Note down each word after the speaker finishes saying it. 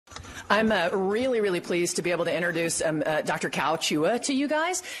I'm really pleased to be able to introduce Dr. Chua to you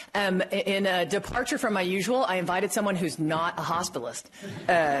guys. In a departure from my usual, I invited someone who's not a hospitalist.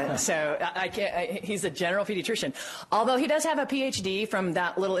 So he's a general pediatrician. Although he does have a PhD from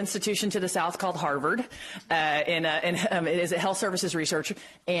that little institution to the south called Harvard, is a health services researcher,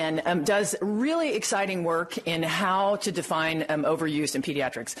 and does really exciting work in how to define overuse in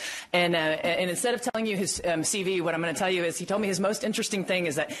pediatrics. And instead of telling you his CV, what I'm going to tell you is he told me his most interesting thing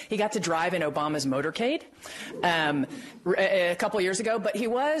is that he got to drive in Obama's motorcade a couple years ago, but he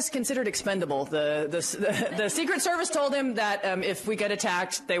was considered expendable. The Secret Service told him that if we get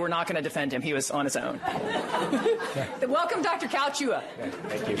attacked, they were not going to defend him. He was on his own. Welcome, Dr. Chua.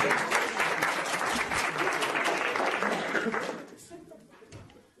 Thank you.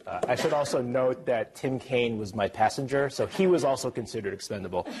 I should also note that Tim Kaine was my passenger, so he was also considered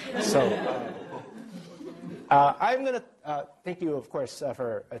expendable. So I'm going to thank you, of course,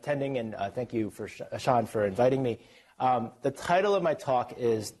 for attending, and thank you, for Sean, for inviting me. The title of my talk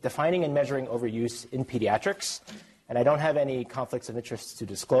is Defining and Measuring Overuse in Pediatrics, and I don't have any conflicts of interest to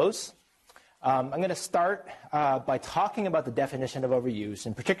disclose. I'm going to start by talking about the definition of overuse,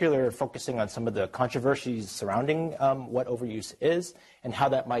 in particular focusing on some of the controversies surrounding what overuse is and how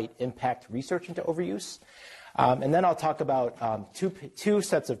that might impact research into overuse. And then I'll talk about two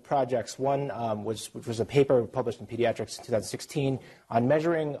sets of projects. One which was a paper published in Pediatrics in 2016 on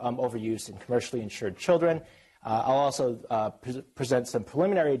measuring overuse in commercially insured children. I'll also present some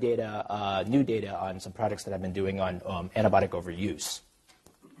preliminary data, new data on some projects that I've been doing on antibiotic overuse.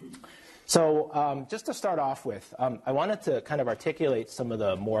 So just to start off with, I wanted to kind of articulate some of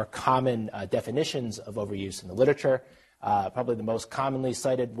the more common definitions of overuse in the literature. Probably the most commonly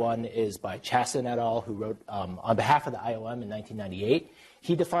cited one is by Chasson et al., who wrote on behalf of the IOM in 1998.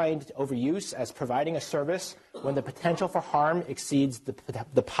 He defined overuse as providing a service when the potential for harm exceeds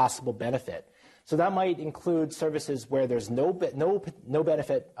the possible benefit. So that might include services where there's no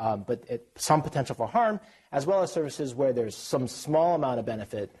benefit, but some potential for harm, as well as services where there's some small amount of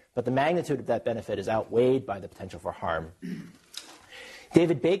benefit, but the magnitude of that benefit is outweighed by the potential for harm.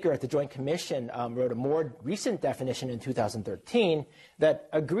 David Baker at the Joint Commission wrote a more recent definition in 2013 that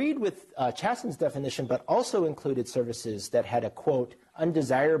agreed with Chasson's definition, but also included services that had a, quote,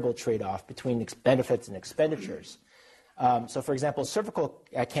 undesirable trade-off between benefits and expenditures. So, for example, cervical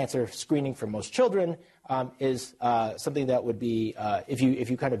cancer screening for most children is something that would be, if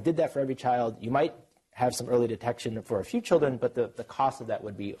you kind of did that for every child, you might have some early detection for a few children, but the cost of that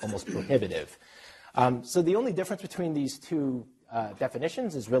would be almost prohibitive. So the only difference between these two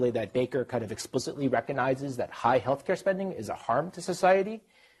definitions is really that Baker kind of explicitly recognizes that high healthcare spending is a harm to society,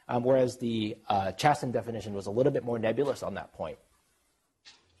 whereas the Chasson definition was a little bit more nebulous on that point.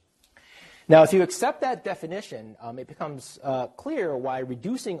 Now, if you accept that definition, it becomes clear why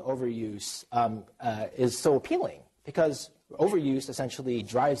reducing overuse is so appealing, because overuse essentially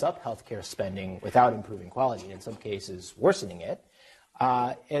drives up healthcare spending without improving quality, in some cases worsening it.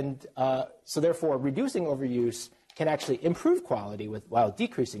 So therefore, reducing overuse can actually improve quality while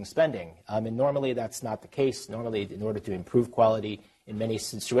decreasing spending. And normally that's not the case. Normally, in order to improve quality, in many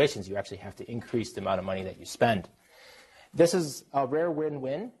situations, you actually have to increase the amount of money that you spend. This is a rare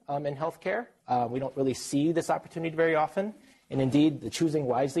win-win in healthcare. We don't really see this opportunity very often. And indeed, the Choosing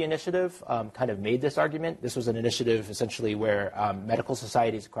Wisely initiative kind of made this argument. This was an initiative essentially where medical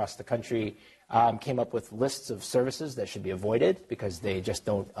societies across the country came up with lists of services that should be avoided because they just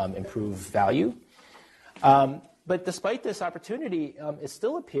don't improve value. But despite this opportunity, it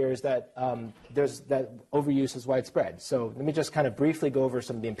still appears that that overuse is widespread. So let me just kind of briefly go over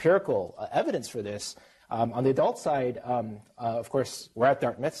some of the empirical evidence for this. On the adult side, of course, we're at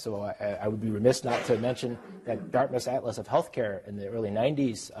Dartmouth, so I would be remiss not to mention that Dartmouth's Atlas of Healthcare in the early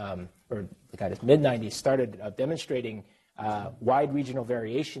 90s, or the kind of mid-90s, started demonstrating wide regional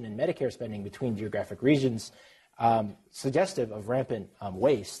variation in Medicare spending between geographic regions, suggestive of rampant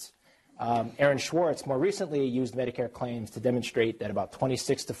waste. Aaron Schwartz more recently used Medicare claims to demonstrate that about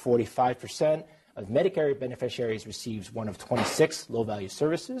 26 to 45% of Medicare beneficiaries receives one of 26 low-value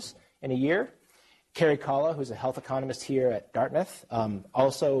services in a year. Carrie Kalla, who's a health economist here at Dartmouth,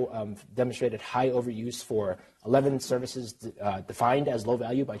 also demonstrated high overuse for 11 services defined as low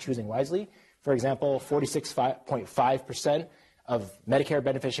value by Choosing Wisely. For example, 46.5% of Medicare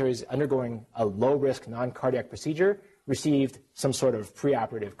beneficiaries undergoing a low-risk non-cardiac procedure received some sort of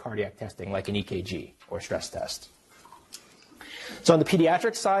preoperative cardiac testing like an EKG or stress test. So on the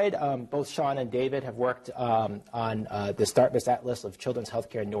pediatric side, both Sean and David have worked on this Dartmouth Atlas of Children's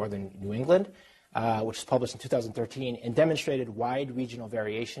Healthcare in Northern New England, which was published in 2013 and demonstrated wide regional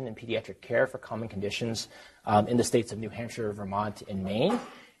variation in pediatric care for common conditions in the states of New Hampshire, Vermont, and Maine.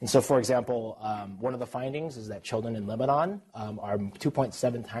 And so, for example, one of the findings is that children in Lebanon are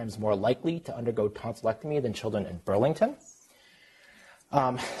 2.7 times more likely to undergo tonsillectomy than children in Burlington.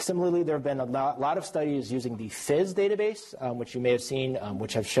 Similarly, there have been a lot of studies using the FIS database, which you may have seen,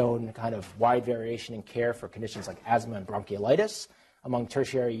 which have shown kind of wide variation in care for conditions like asthma and bronchiolitis among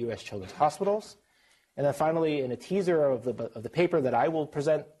tertiary U.S. children's hospitals. And then finally, in a teaser of the paper that I will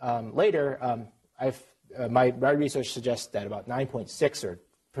present later, my research suggests that about 9.6%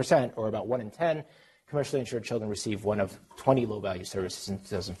 or about 1 in 10 commercially insured children receive one of 20 low-value services in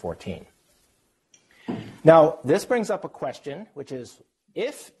 2014. Now, this brings up a question, which is,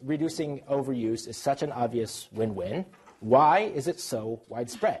 if reducing overuse is such an obvious win-win, why is it so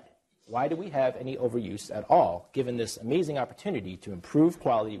widespread? Why do we have any overuse at all, given this amazing opportunity to improve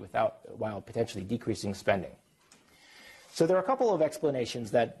quality while potentially decreasing spending? So there are a couple of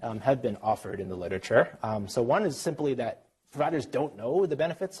explanations that have been offered in the literature. So one is simply that providers don't know the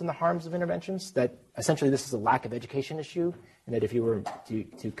benefits and the harms of interventions, that essentially this is a lack of education issue, and that if you were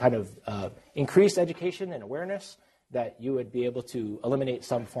to kind of increase education and awareness, that you would be able to eliminate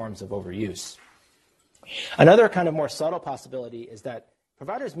some forms of overuse. Another kind of more subtle possibility is that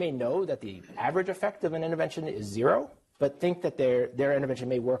providers may know that the average effect of an intervention is 0, but think that their intervention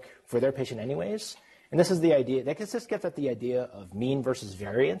may work for their patient anyways. And this is the idea, that just gets at the idea of mean versus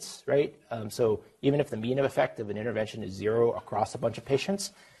variance, right? So even if the mean of effect of an intervention is 0 across a bunch of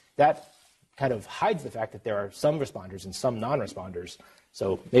patients, that kind of hides the fact that there are some responders and some non-responders.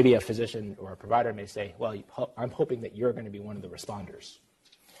 So maybe a physician or a provider may say, well, I'm hoping that you're going to be one of the responders.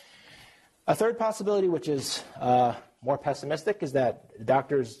 A third possibility, which is more pessimistic, is that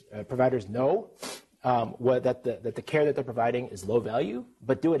providers know that the care that they're providing is low value,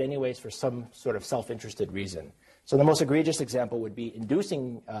 but do it anyways for some sort of self-interested reason. So the most egregious example would be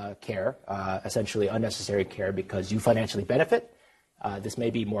inducing care, essentially unnecessary care, because you financially benefit. This may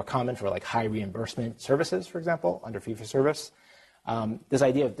be more common for like high reimbursement services, for example, under fee-for-service. This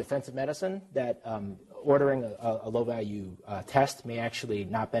idea of defensive medicine, that ordering a low-value test may actually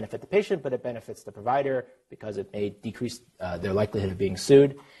not benefit the patient, but it benefits the provider because it may decrease their likelihood of being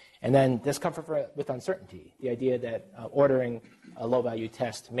sued. And then discomfort with uncertainty, the idea that ordering a low-value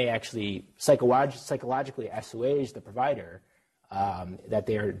test may actually psychologically assuage the provider that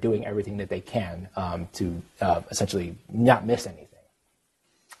they are doing everything that they can to essentially not miss anything.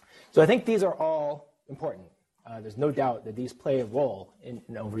 So I think these are all important. There's no doubt that these play a role in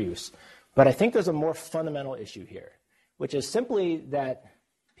overuse. But I think there's a more fundamental issue here, which is simply that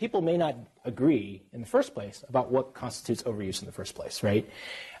people may not agree in the first place about what constitutes overuse in the first place, right?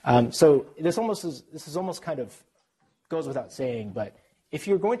 So this is almost kind of goes without saying, but if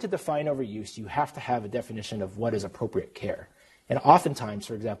you're going to define overuse, you have to have a definition of what is appropriate care. And oftentimes,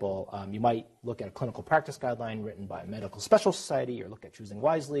 for example, you might look at a clinical practice guideline written by a medical special society, or look at Choosing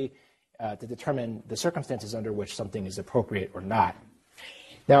Wisely to determine the circumstances under which something is appropriate or not.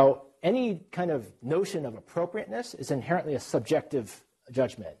 Now, any kind of notion of appropriateness is inherently a subjective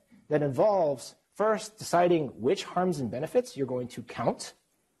judgment that involves first deciding which harms and benefits you're going to count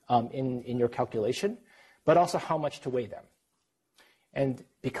in your calculation, but also how much to weigh them. And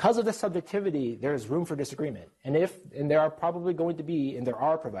because of the subjectivity, there's room for disagreement. And there are probably going to be, and there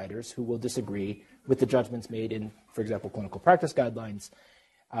are providers who will disagree with the judgments made in, for example, clinical practice guidelines.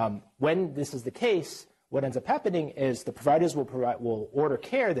 When this is the case, what ends up happening is the providers will order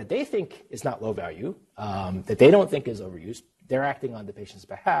care that they think is not low value, that they don't think is overuse. They're acting on the patient's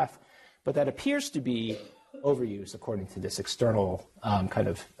behalf, but that appears to be overuse according to this external kind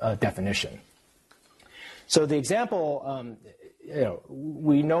of definition. So the example,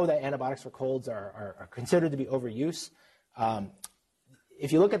 we know that antibiotics for colds are considered to be overuse.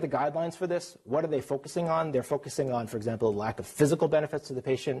 If you look at the guidelines for this, what are they focusing on? They're focusing on, for example, the lack of physical benefits to the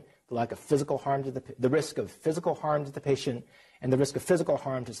patient, the lack of physical harm to the risk of physical harm to the patient, and the risk of physical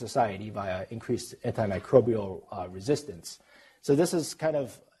harm to society via increased antimicrobial resistance. So this is kind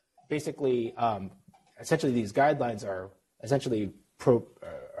of basically, essentially these guidelines are essentially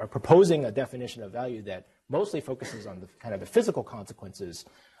proposing a definition of value that mostly focuses on the kind of the physical consequences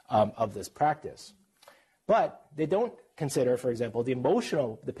of this practice. But they don't consider, for example, the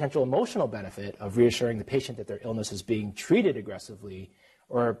potential emotional benefit of reassuring the patient that their illness is being treated aggressively,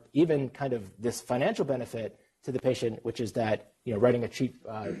 or even kind of this financial benefit to the patient, which is that writing a cheap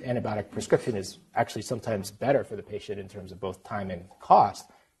antibiotic prescription is actually sometimes better for the patient in terms of both time and cost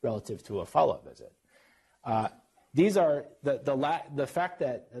relative to a follow-up visit. These are the fact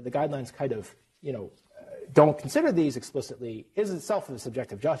that the guidelines kind of don't consider these explicitly is itself a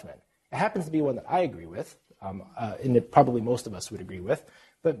subjective judgment. It happens to be one that I agree with, and that probably most of us would agree with,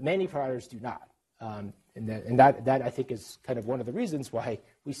 but many providers do not. And that I think is kind of one of the reasons why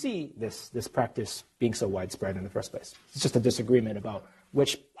we see this practice being so widespread in the first place. It's just a disagreement about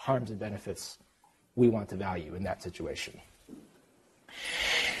which harms and benefits we want to value in that situation.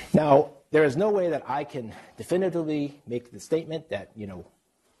 Now, there is no way that I can definitively make the statement that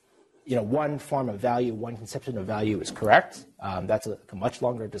one form of value, one conception of value is correct. That's a much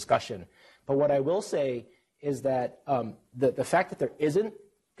longer discussion. But what I will say is that the fact that there isn't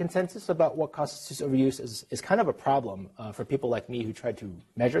consensus about what constitutes overuse is kind of a problem for people like me who try to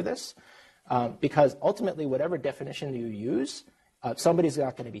measure this, because ultimately, whatever definition you use, somebody's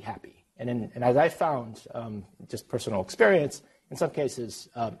not going to be happy. And as I found, just personal experience, in some cases,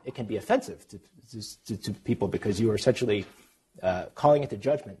 it can be offensive to people because you are essentially calling into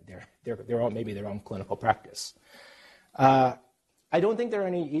judgment maybe their own clinical practice. I don't think there are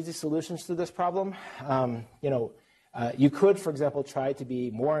any easy solutions to this problem. You could, for example, try to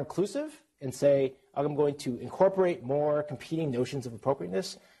be more inclusive and say, I'm going to incorporate more competing notions of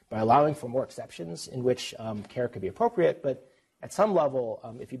appropriateness by allowing for more exceptions in which care could be appropriate. But at some level,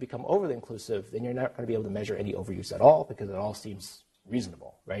 if you become overly inclusive, then you're not going to be able to measure any overuse at all because it all seems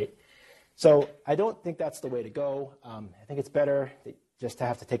reasonable, right? So I don't think that's the way to go. I think it's better just to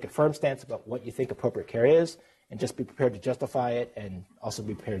have to take a firm stance about what you think appropriate care is and just be prepared to justify it and also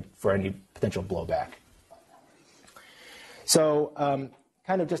be prepared for any potential blowback. So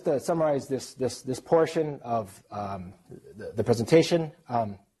kind of just to summarize this portion of the presentation,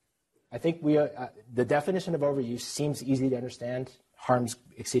 I think the definition of overuse seems easy to understand, harms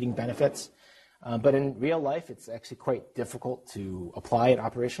exceeding benefits. But in real life, it's actually quite difficult to apply and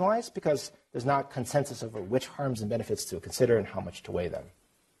operationalize because there's not consensus over which harms and benefits to consider and how much to weigh them.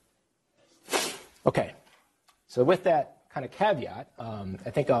 Okay, so with that kind of caveat,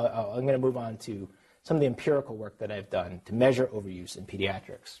 I think I'm going to move on to some of the empirical work that I've done to measure overuse in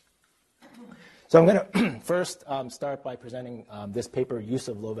pediatrics. So I'm going to first start by presenting this paper, Use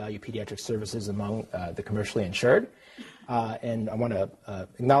of Low-Value Pediatric Services Among the Commercially Insured. And I want to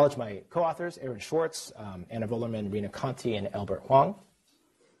acknowledge my co-authors, Aaron Schwartz, Anna Vollerman, Rena Conti, and Albert Huang.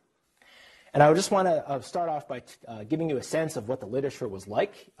 And I just want to start off by giving you a sense of what the literature was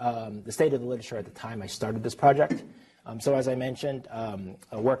like, the state of the literature at the time I started this project. So as I mentioned,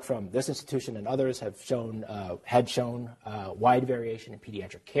 work from this institution and others had shown wide variation in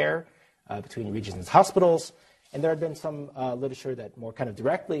pediatric care between regions and hospitals. And there had been some literature that more kind of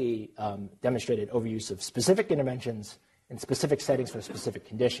directly demonstrated overuse of specific interventions in specific settings for specific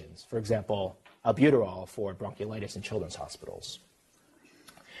conditions. For example, albuterol for bronchiolitis in children's hospitals.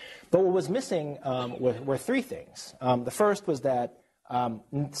 But what was missing were three things. The first was that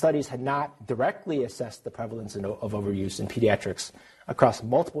studies had not directly assessed the prevalence of overuse in pediatrics across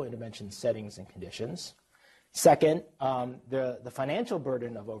multiple intervention settings and conditions. Second, the financial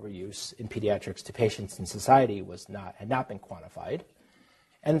burden of overuse in pediatrics to patients and society had not been quantified.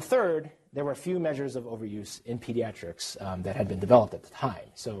 And third, there were few measures of overuse in pediatrics that had been developed at the time.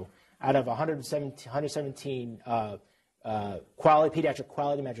 So out of 117 pediatric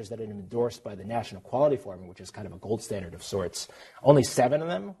quality measures that had been endorsed by the National Quality Forum, which is kind of a gold standard of sorts, only 7 of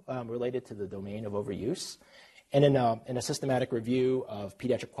them related to the domain of overuse. And in a systematic review of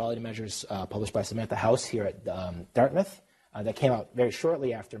pediatric quality measures published by Samantha House here at Dartmouth, that came out very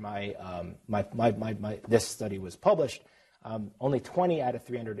shortly after this study was published, only 20 out of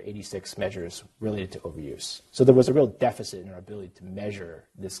 386 measures related to overuse. So there was a real deficit in our ability to measure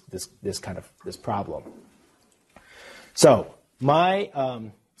this problem. So my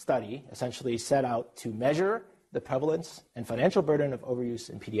study essentially set out to measure the prevalence and financial burden of overuse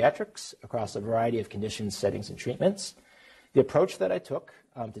in pediatrics across a variety of conditions, settings, and treatments. The approach that I took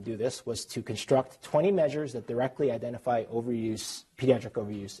to do this was to construct 20 measures that directly identify pediatric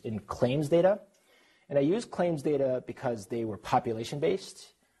overuse in claims data. And I used claims data because they were population-based,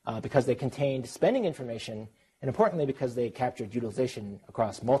 because they contained spending information, and importantly, because they captured utilization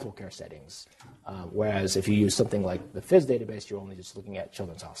across multiple care settings. Whereas if you use something like the FIS database, you're only just looking at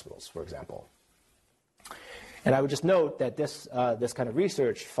children's hospitals, for example. And I would just note that this kind of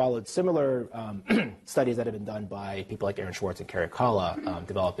research followed similar studies that have been done by people like Aaron Schwartz and Carrie Kalla,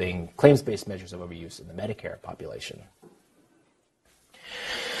 developing claims-based measures of overuse in the Medicare population.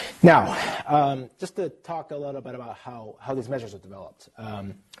 Now, just to talk a little bit about how these measures were developed.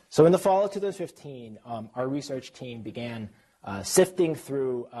 So in the fall of 2015, our research team began sifting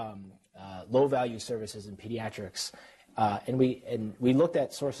through low-value services in pediatrics, and we looked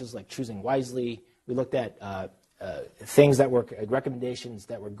at sources like Choosing Wisely. We looked at things that were recommendations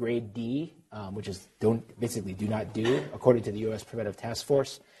that were grade D, which is basically do not do, according to the U.S. Preventive Task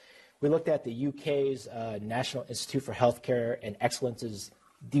Force. We looked at the UK's National Institute for Healthcare and Excellence's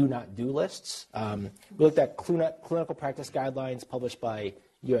do not do lists. We looked at clinical practice guidelines published by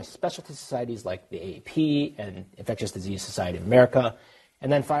U.S. specialty societies like the AAP and Infectious Disease Society of America,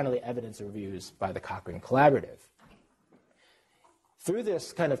 and then finally evidence reviews by the Cochrane Collaborative. Through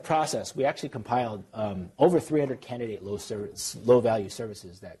this kind of process, we actually compiled over 300 candidate low-value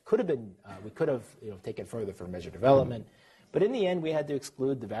services that could have been, we could have taken further for measure development, but in the end, we had to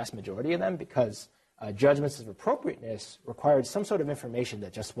exclude the vast majority of them because judgments of appropriateness required some sort of information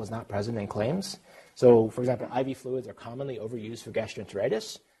that just was not present in claims. So, for example, IV fluids are commonly overused for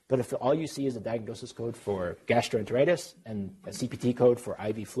gastroenteritis, but if all you see is a diagnosis code for gastroenteritis and a CPT code for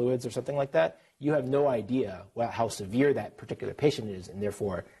IV fluids or something like that, you have no idea how severe that particular patient is, and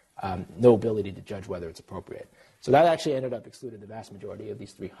therefore no ability to judge whether it's appropriate. So that actually ended up excluding the vast majority of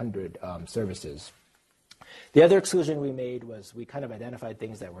these 300 services. The other exclusion we made was we kind of identified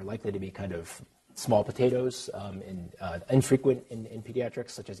things that were likely to be kind of small potatoes, infrequent in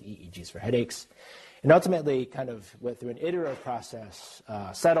pediatrics, such as EEGs for headaches, and ultimately kind of went through an iterative process,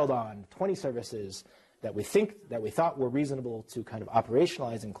 settled on 20 services that we thought were reasonable to kind of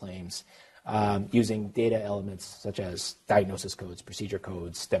operationalize in claims using data elements such as diagnosis codes, procedure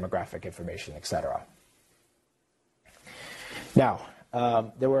codes, demographic information, et cetera. Now,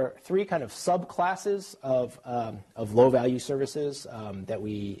 there were three kind of subclasses of low-value services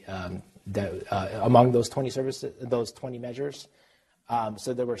among those 20 services, those 20 measures.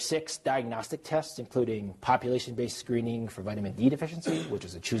 So there were 6 diagnostic tests, including population-based screening for vitamin D deficiency, which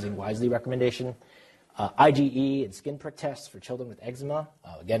is a choosing wisely recommendation, IgE and skin prick tests for children with eczema,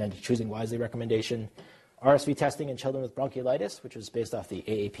 again, a choosing wisely recommendation, RSV testing in children with bronchiolitis, which was based off the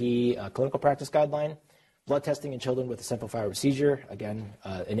AAP clinical practice guideline, blood testing in children with a central fiber seizure, again,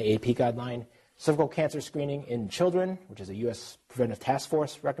 an AAP guideline, cervical cancer screening in children, which is a U.S. Preventive Task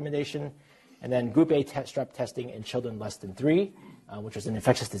Force recommendation, and then Group A strep testing in children less than 3, which is an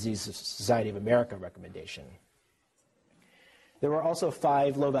Infectious Disease Society of America recommendation. There were also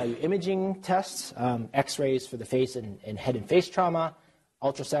 5 low-value imaging tests, X-rays for the face and head and face trauma,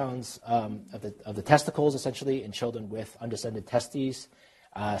 ultrasounds of the testicles, essentially, in children with undescended testes,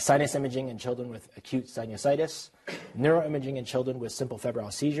 sinus imaging in children with acute sinusitis, neuroimaging in children with simple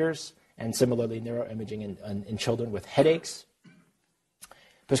febrile seizures, and similarly neuroimaging in children with headaches.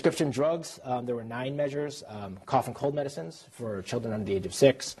 Prescription drugs, there were 9 measures, cough and cold medicines for children under the age of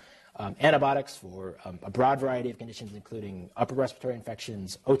 6, antibiotics for a broad variety of conditions, including upper respiratory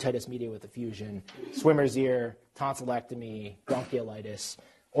infections, otitis media with effusion, swimmer's ear, tonsillectomy, bronchiolitis,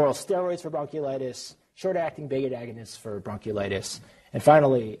 oral steroids for bronchiolitis, short-acting beta agonists for bronchiolitis, and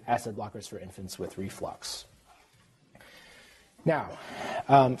finally, acid blockers for infants with reflux. Now,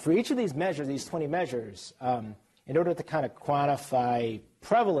 for each of these measures, these 20 measures, in order to kind of quantify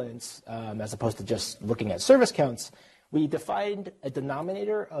prevalence, as opposed to just looking at service counts, we defined a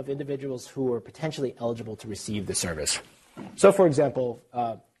denominator of individuals who were potentially eligible to receive the service. So, for example,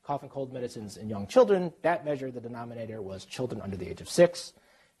 cough and cold medicines in young children, that measure, the denominator was children under the age of 6.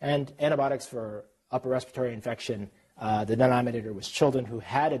 And antibiotics for upper respiratory infection, the denominator was children who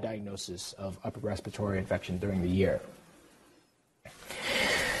had a diagnosis of upper respiratory infection during the year.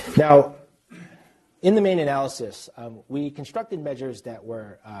 Now, in the main analysis, we constructed measures that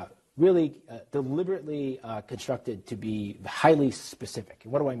were really deliberately constructed to be highly specific.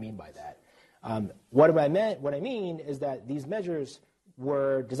 And what do I mean by that? What I mean is that these measures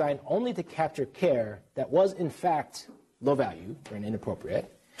were designed only to capture care that was, in fact, low value or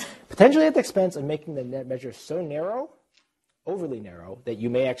inappropriate, potentially at the expense of making the measure so narrow, overly narrow, that you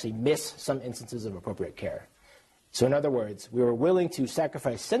may actually miss some instances of appropriate care. So in other words, we were willing to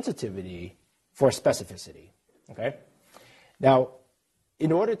sacrifice sensitivity for specificity. Okay? Now,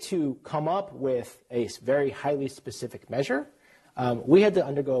 in order to come up with a very highly specific measure, we had to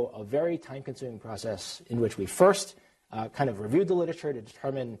undergo a very time-consuming process in which we first kind of reviewed the literature to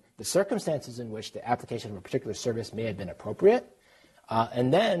determine the circumstances in which the application of a particular service may have been appropriate.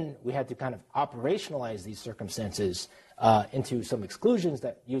 And then we had to kind of operationalize these circumstances into some exclusions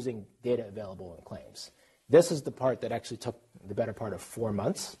that using data available in claims. This is the part that actually took the better part of 4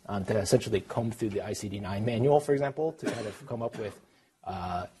 months to essentially comb through the ICD-9 manual, for example, to kind of come up with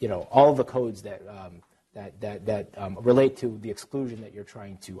all of the codes that relate to the exclusion that you're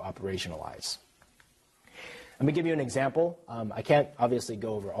trying to operationalize. Let me give you an example. I can't obviously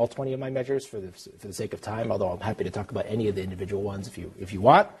go over all 20 of my measures for the sake of time, although I'm happy to talk about any of the individual ones if you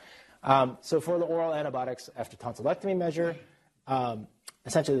want. So for the oral antibiotics after tonsillectomy measure,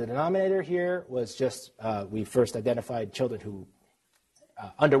 essentially the denominator here was just we first identified children who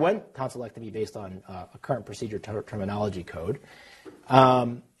underwent tonsillectomy based on a current procedure terminology code.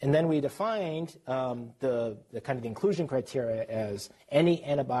 And then we defined the kind of the inclusion criteria as any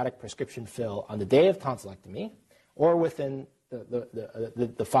antibiotic prescription fill on the day of tonsillectomy or within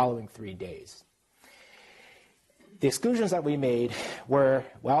the following 3 days. The exclusions that we made were,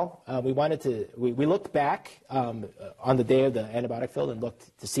 we looked back on the day of the antibiotic fill and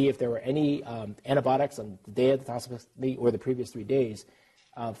looked to see if there were any antibiotics on the day of the tonsillectomy or the previous 3 days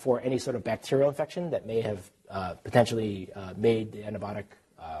for any sort of bacterial infection that may have potentially made the antibiotic,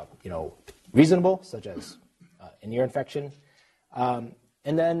 reasonable, such as an ear infection.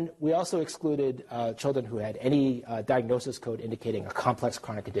 And then we also excluded children who had any diagnosis code indicating a complex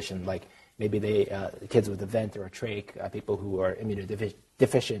chronic condition, like maybe kids with a vent or a trach, people who are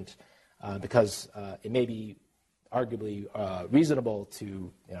immunodeficient, because it may be arguably reasonable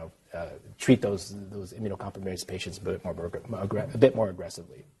to treat those immunocompromised patients a bit more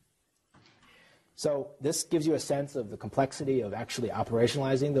aggressively. So this gives you a sense of the complexity of actually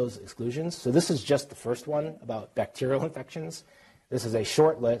operationalizing those exclusions. So this is just the first one about bacterial infections. This is a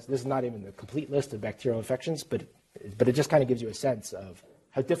short list. This is not even the complete list of bacterial infections, but it just kind of gives you a sense of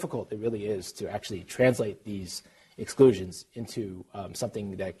how difficult it really is to actually translate these exclusions into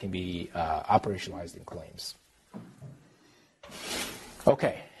something that can be operationalized in claims.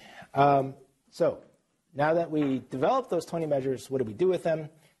 Okay, so now that we developed those 20 measures, what do we do with them?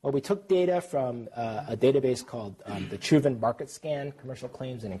 Well, we took data from a database called the Chua Market Scan Commercial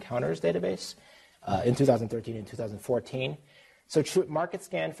Claims and Encounters database in 2013 and 2014. So Market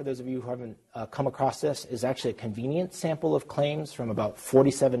Scan, for those of you who haven't come across this, is actually a convenient sample of claims from about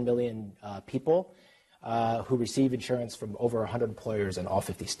 47 million people who receive insurance from over 100 employers in all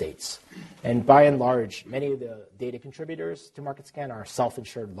 50 states. And by and large, many of the data contributors to Market Scan are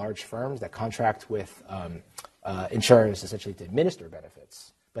self-insured large firms that contract with insurers essentially to administer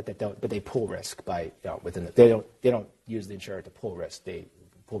benefits, but they pool risk by they don't use the insurer to pool risk. They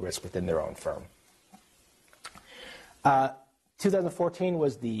pool risk within their own firm. 2014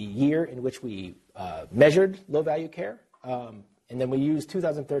 was the year in which we measured low-value care, and then we used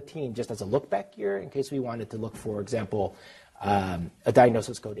 2013 just as a look-back year in case we wanted to look, for example, a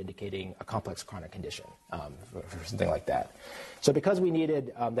diagnosis code indicating a complex chronic condition, for something like that. So because we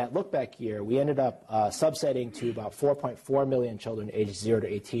needed that look-back year, we ended up subsetting to about 4.4 million children aged 0 to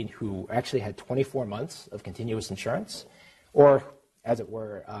 18 who actually had 24 months of continuous insurance, or as it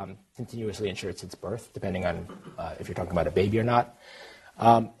were, continuously insured since birth, depending on if you're talking about a baby or not.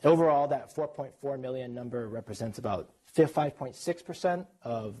 Overall, that 4.4 million number represents about 5.6%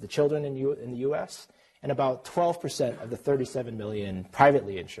 of the children in the U.S. and about 12% of the 37 million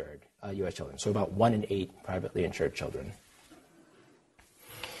privately insured U.S. children, so about 1 in 8 privately insured children.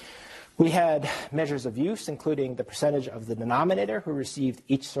 We had measures of use, including the percentage of the denominator who received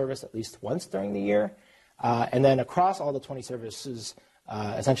each service at least once during the year, and then across all the 20 services,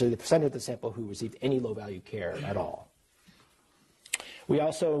 essentially the percentage of the sample who received any low-value care at all. We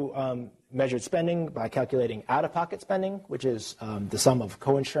also measured spending by calculating out-of-pocket spending, which is the sum of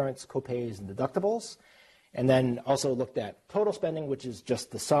coinsurance, copays, and deductibles, and then also looked at total spending, which is just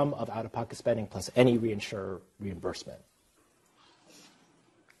the sum of out-of-pocket spending plus any reinsurer reimbursement.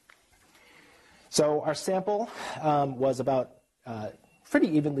 So our sample was about pretty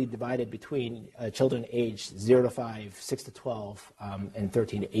evenly divided between children aged 0 to 5, 6 to 12, and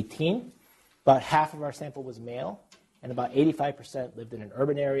 13 to 18. About half of our sample was male, and about 85% lived in an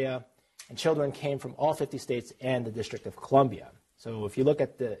urban area, and children came from all 50 states and the District of Columbia. So if you look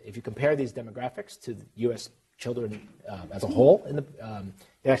at if you compare these demographics to the U.S. children as a whole,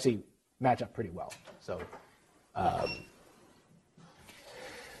 they actually match up pretty well.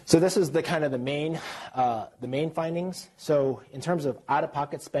 So this is the kind of the main findings. So in terms of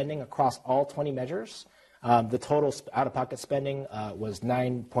out-of-pocket spending across all 20 measures, the total out-of-pocket spending was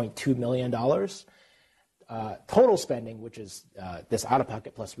 $9.2 million. Total spending, which is this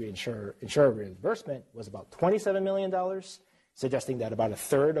out-of-pocket plus insurer reimbursement, was about $27 million, suggesting that about a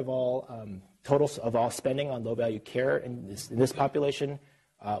third of all of all spending on low-value care in this population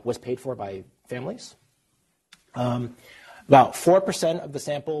was paid for by families. About 4% of the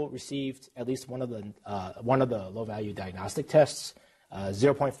sample received at least one of the low-value diagnostic tests.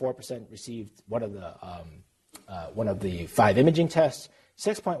 0.4% received one of the 5 imaging tests.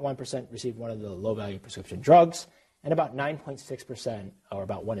 6.1% received one of the low-value prescription drugs, and about 9.6%, or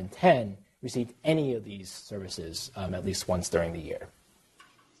about 1 in 10, received any of these services at least once during the year.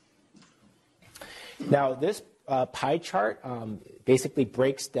 Now, this pie chart basically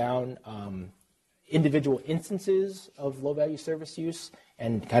breaks down individual instances of low-value service use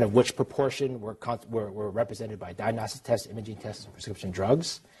and kind of which proportion were represented by diagnostic tests, imaging tests, and prescription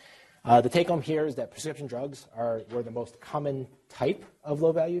drugs. The take-home here is that prescription drugs were the most common type of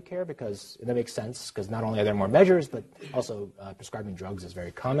low-value care because that makes sense because not only are there more measures, but also prescribing drugs is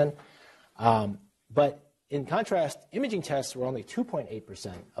very common. But in contrast, imaging tests were only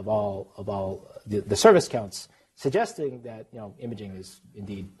 2.8% of all the service counts, suggesting that imaging is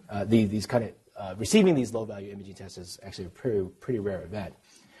indeed these kind of receiving these low-value imaging tests is actually a pretty rare event.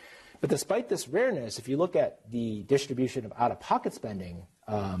 But despite this rareness, if you look at the distribution of out-of-pocket spending,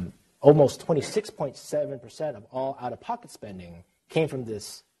 almost 26.7% of all out-of-pocket spending came from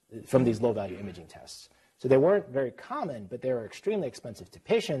these low-value imaging tests. So they weren't very common, but they were extremely expensive to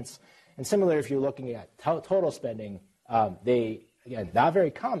patients. And similarly, if you're looking at total spending, they, again, not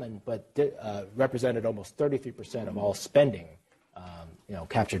very common, but represented almost 33% of all spending,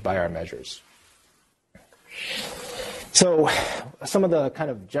 captured by our measures. So some of the kind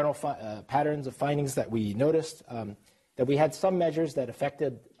of general patterns of findings that we noticed, that we had some measures that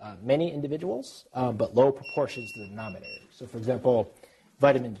affected many individuals, but low proportions to the denominator. So for example,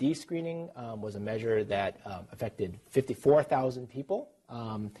 vitamin D screening was a measure that affected 54,000 people,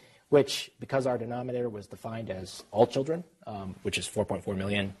 which, because our denominator was defined as all children, which is 4.4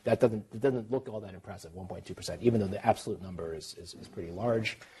 million, it doesn't look all that impressive, 1.2%, even though the absolute number is pretty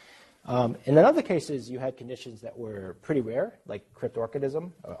large. In other cases, you had conditions that were pretty rare, like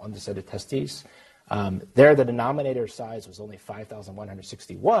cryptorchidism, or undescended testes. There, the denominator size was only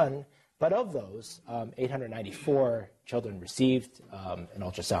 5,161, but of those, 894 children received an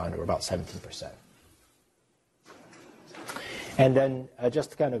ultrasound, or about 17%. And then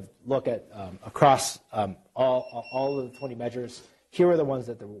just to kind of look at across all of the 20 measures, here are the ones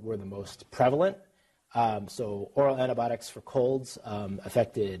that were the most prevalent. So oral antibiotics for colds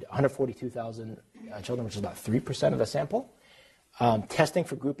affected 142,000 children, which is about 3% of the sample. Testing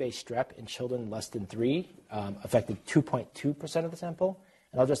for group A strep in children less than 3 affected 2.2% of the sample.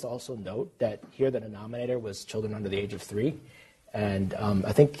 And I'll just also note that here the denominator was children under the age of 3. And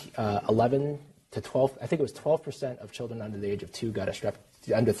I think 11 to 12, I think it was 12% of children under the age of 2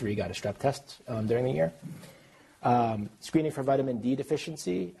 under 3 got a strep test during the year. Screening for vitamin D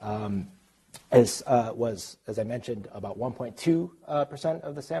deficiency was, as I mentioned, about 1.2%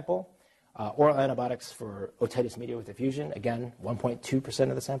 of the sample. Oral antibiotics for otitis media with effusion, again, 1.2%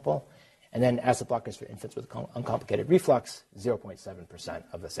 of the sample. And then acid blockers for infants with uncomplicated reflux, 0.7%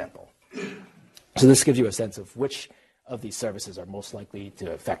 of the sample. So this gives you a sense of which of these services are most likely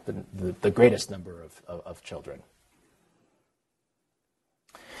to affect the greatest number of children.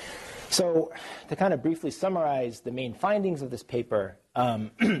 So to kind of briefly summarize the main findings of this paper,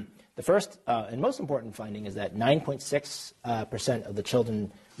 the first and most important finding is that 9.6% of the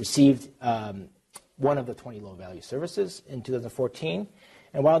children received one of the 20 low-value services in 2014.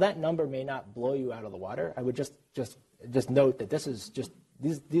 And while that number may not blow you out of the water, I would just note that this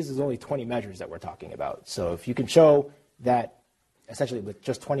is only 20 measures that we're talking about. So if you can show that essentially with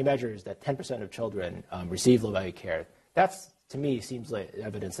just 20 measures that 10% of children receive low-value care, that's, to me, seems like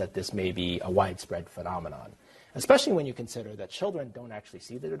evidence that this may be a widespread phenomenon, especially when you consider that children don't actually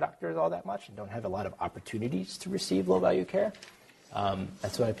see their doctors all that much and don't have a lot of opportunities to receive low-value care. And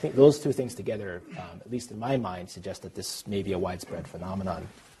so I think those two things together, at least in my mind, suggest that this may be a widespread phenomenon.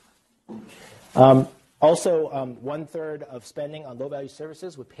 Also, 1/3 of spending on low-value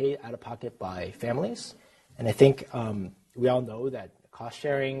services would pay out of pocket by families. And I think we all know that cost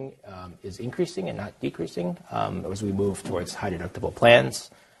sharing is increasing and not decreasing as we move towards high-deductible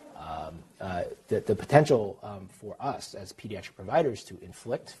plans. The potential for us as pediatric providers to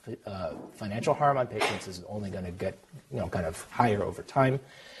inflict financial harm on patients is only going to get kind of higher over time.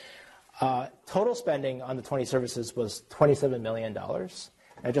 Total spending on the 20 services was $27 million.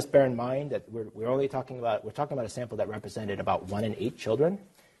 Now just bear in mind that we're talking about a sample that represented about 1 in 8 children.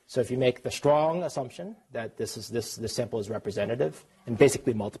 So if you make the strong assumption that this sample is representative and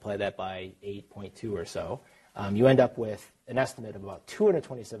basically multiply that by 8.2 or so, you end up with an estimate of about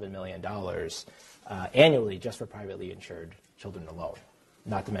 $227 million annually just for privately insured children alone,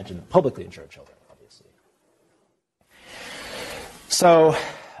 not to mention publicly insured children, obviously. So,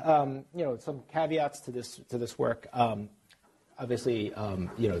 some caveats to this work. Obviously,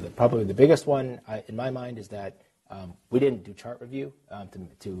 probably the biggest one in my mind is that we didn't do chart review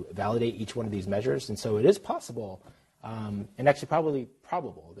to validate each one of these measures, and so it is possible. And actually probably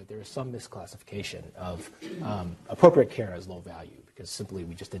probable that there is some misclassification of appropriate care as low value because simply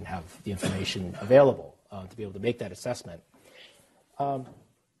we just didn't have the information available to be able to make that assessment.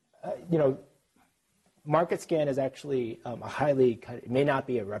 market scan is actually it may not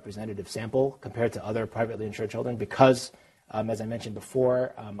be a representative sample compared to other privately insured children because, as I mentioned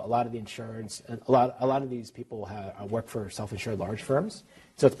before, a lot of the insurance, a lot of these people work for self-insured large firms.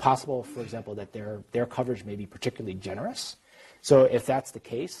 So it's possible, for example, that their coverage may be particularly generous. So if that's the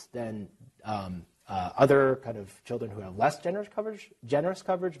case, then other kind of children who have less generous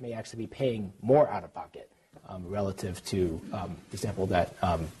coverage may actually be paying more out of pocket relative to the sample that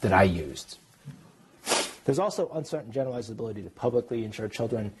I used. There's also uncertain generalizability to publicly insured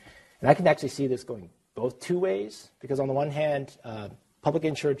children, and I can actually see this going both two ways, because on the one hand, public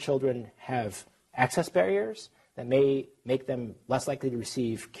insured children have access barriers that may make them less likely to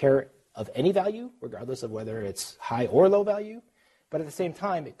receive care of any value, regardless of whether it's high or low value. But at the same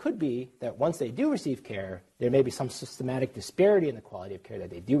time, it could be that once they do receive care, there may be some systematic disparity in the quality of care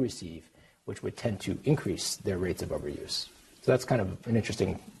that they do receive, which would tend to increase their rates of overuse. So that's kind of an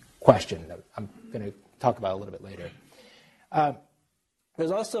interesting question that I'm going to talk about a little bit later.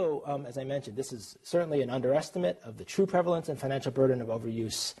 There's also, as I mentioned, this is certainly an underestimate of the true prevalence and financial burden of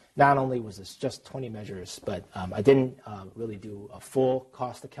overuse. Not only was this just 20 measures, but I didn't really do a full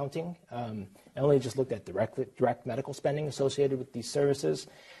cost accounting. I only just looked at direct medical spending associated with these services,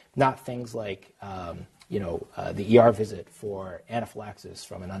 not things like the ER visit for anaphylaxis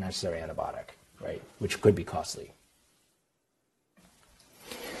from an unnecessary antibiotic, right, which could be costly.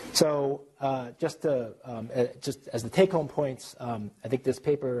 So just as the take-home points, I think this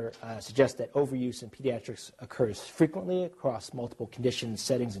paper suggests that overuse in pediatrics occurs frequently across multiple conditions,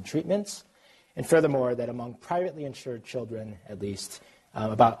 settings, and treatments. And furthermore, that among privately insured children, at least,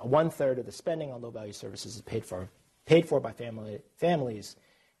 about 1/3 of the spending on low-value services is paid for by families,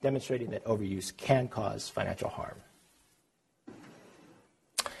 demonstrating that overuse can cause financial harm.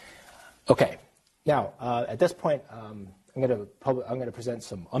 Okay, now at this point, I'm going to present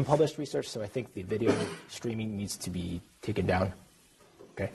some unpublished research, so I think the video streaming needs to be taken down.